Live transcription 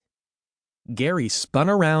Gary spun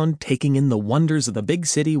around, taking in the wonders of the big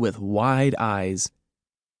city with wide eyes.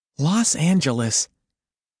 Los Angeles.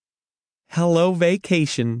 Hello,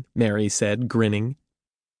 vacation, Mary said, grinning.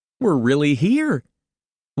 We're really here.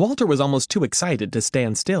 Walter was almost too excited to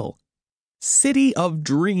stand still. City of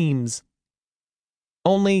dreams.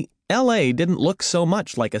 Only L.A. didn't look so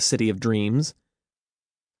much like a city of dreams.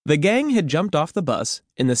 The gang had jumped off the bus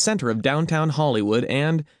in the center of downtown Hollywood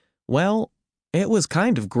and, well, it was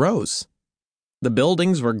kind of gross. The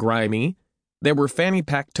buildings were grimy, there were fanny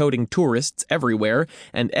pack-toting tourists everywhere,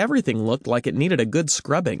 and everything looked like it needed a good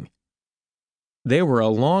scrubbing. They were a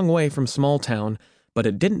long way from small town, but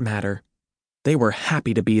it didn't matter. They were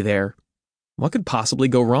happy to be there. What could possibly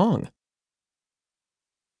go wrong?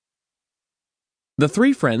 The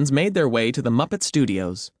three friends made their way to the Muppet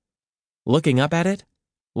Studios. Looking up at it,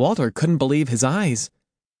 Walter couldn't believe his eyes.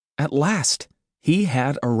 At last, he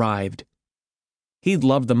had arrived. He'd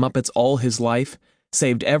loved the Muppets all his life,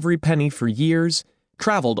 saved every penny for years,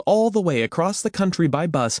 traveled all the way across the country by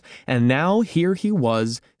bus, and now here he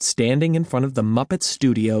was, standing in front of the Muppet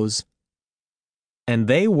Studios. And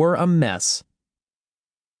they were a mess.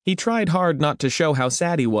 He tried hard not to show how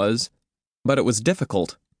sad he was, but it was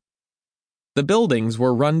difficult. The buildings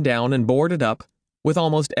were run down and boarded up, with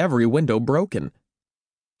almost every window broken.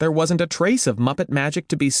 There wasn't a trace of Muppet magic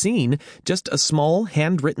to be seen, just a small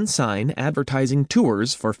handwritten sign advertising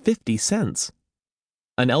tours for 50 cents.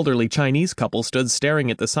 An elderly Chinese couple stood staring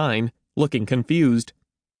at the sign, looking confused.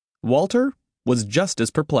 Walter was just as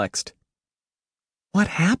perplexed. "What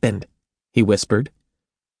happened?" he whispered.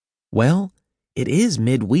 "Well, it is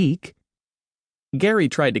midweek." Gary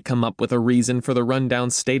tried to come up with a reason for the rundown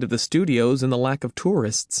state of the studios and the lack of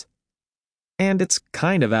tourists. "And it's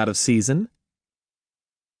kind of out of season."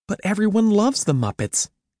 "But everyone loves the Muppets,"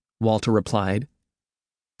 Walter replied.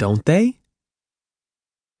 "Don't they?"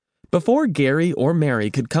 Before Gary or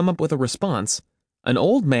Mary could come up with a response, an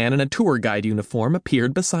old man in a tour guide uniform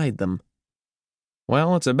appeared beside them.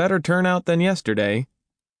 "Well, it's a better turnout than yesterday,"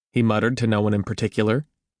 he muttered to no one in particular.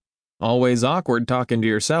 "Always awkward talking to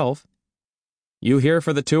yourself. You here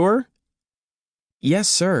for the tour?" "Yes,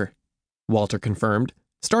 sir," Walter confirmed,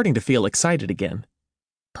 starting to feel excited again.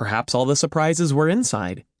 Perhaps all the surprises were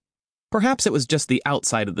inside. Perhaps it was just the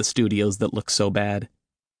outside of the studios that looked so bad.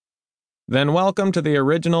 "Then welcome to the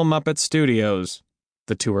original Muppet Studios,"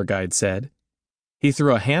 the tour guide said. He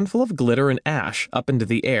threw a handful of glitter and ash up into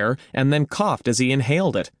the air and then coughed as he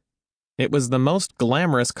inhaled it. It was the most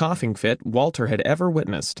glamorous coughing fit Walter had ever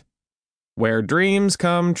witnessed. "Where dreams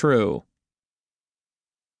come true."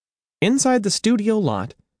 Inside the studio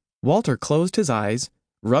lot, Walter closed his eyes,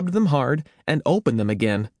 rubbed them hard, and opened them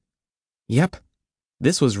again. Yep,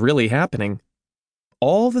 this was really happening.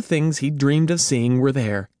 All the things he'd dreamed of seeing were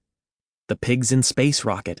there. The pigs in space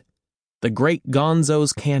rocket, the great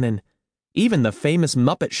Gonzo's cannon, even the famous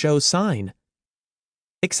Muppet Show sign.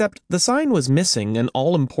 Except the sign was missing an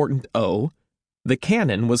all-important O, the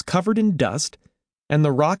cannon was covered in dust, and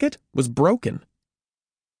the rocket was broken.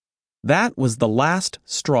 That was the last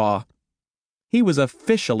straw. He was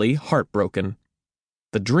officially heartbroken.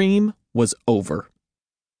 The dream was over.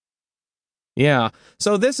 "Yeah,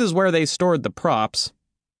 so this is where they stored the props."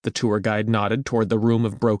 The tour guide nodded toward the room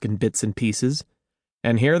of broken bits and pieces.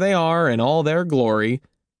 "And here they are in all their glory."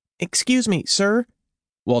 "Excuse me, sir,"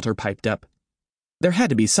 Walter piped up. There had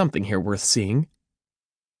to be something here worth seeing.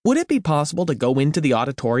 "Would it be possible to go into the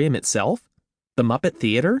auditorium itself? The Muppet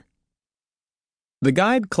Theater?" The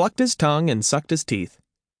guide clucked his tongue and sucked his teeth.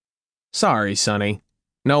 "Sorry, Sonny.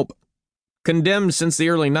 Nope. Condemned since the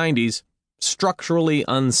early 90s. Structurally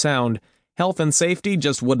unsound. Health and safety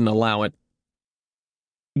just wouldn't allow it."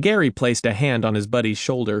 Gary placed a hand on his buddy's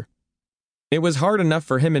shoulder. It was hard enough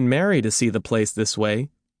for him and Mary to see the place this way.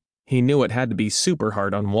 He knew it had to be super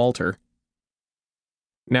hard on Walter.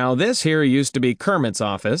 "Now this here used to be Kermit's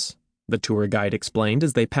office," the tour guide explained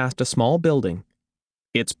as they passed a small building.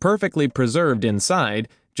 "It's perfectly preserved inside,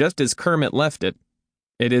 just as Kermit left it.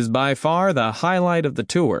 It is by far the highlight of the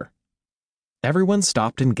tour." Everyone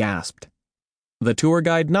stopped and gasped. The tour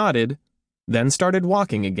guide nodded, then started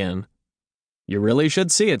walking again. "You really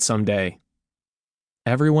should see it someday."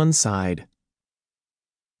 Everyone sighed.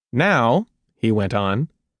 "Now," he went on,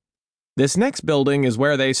 "this next building is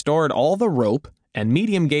where they stored all the rope and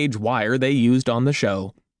medium-gauge wire they used on the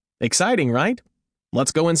show. Exciting, right?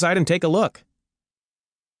 Let's go inside and take a look."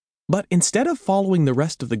 But instead of following the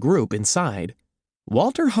rest of the group inside,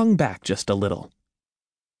 Walter hung back just a little.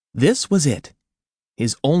 This was it.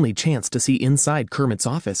 His only chance to see inside Kermit's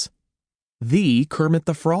office. The Kermit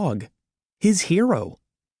the Frog. His hero.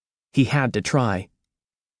 He had to try.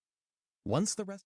 Once the rest